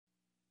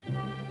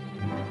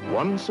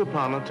Once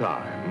upon a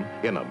time,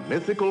 in a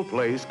mythical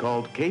place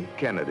called Cape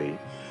Kennedy,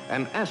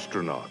 an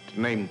astronaut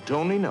named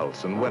Tony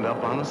Nelson went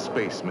up on a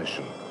space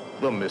mission.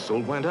 The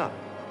missile went up,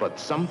 but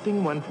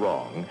something went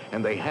wrong,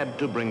 and they had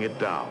to bring it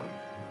down.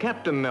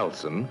 Captain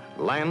Nelson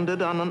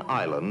landed on an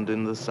island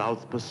in the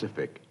South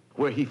Pacific,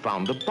 where he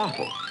found a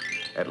bottle.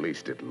 At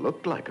least it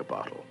looked like a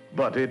bottle,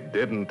 but it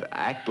didn't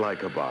act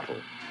like a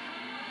bottle,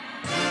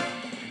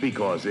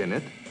 because in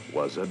it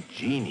was a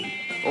genie.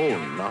 Oh,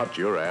 not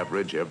your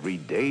average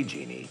everyday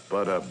genie,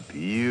 but a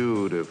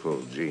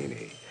beautiful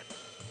genie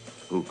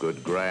who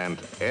could grant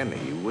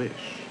any wish.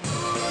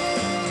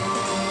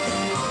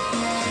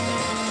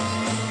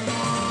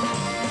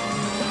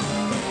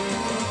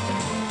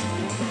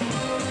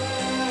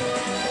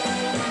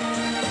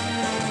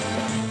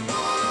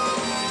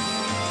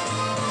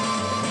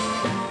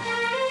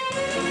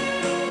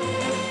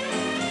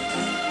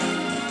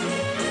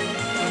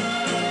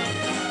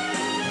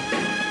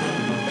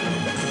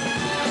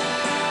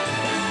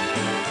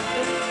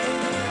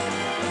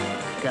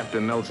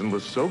 Captain Nelson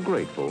was so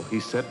grateful, he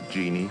set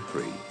Jeannie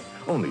free.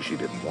 Only she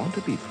didn't want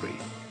to be free.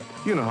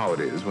 You know how it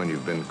is when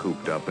you've been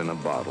cooped up in a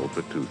bottle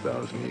for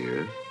 2,000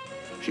 years.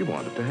 She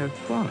wanted to have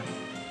fun,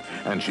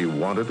 and she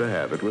wanted to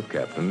have it with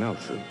Captain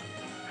Nelson.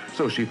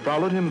 So she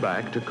followed him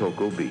back to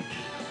Cocoa Beach,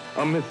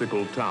 a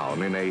mythical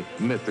town in a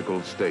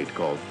mythical state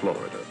called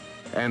Florida.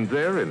 And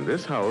there in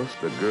this house,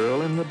 the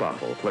girl in the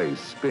bottle plays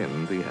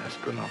Spin the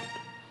astronaut.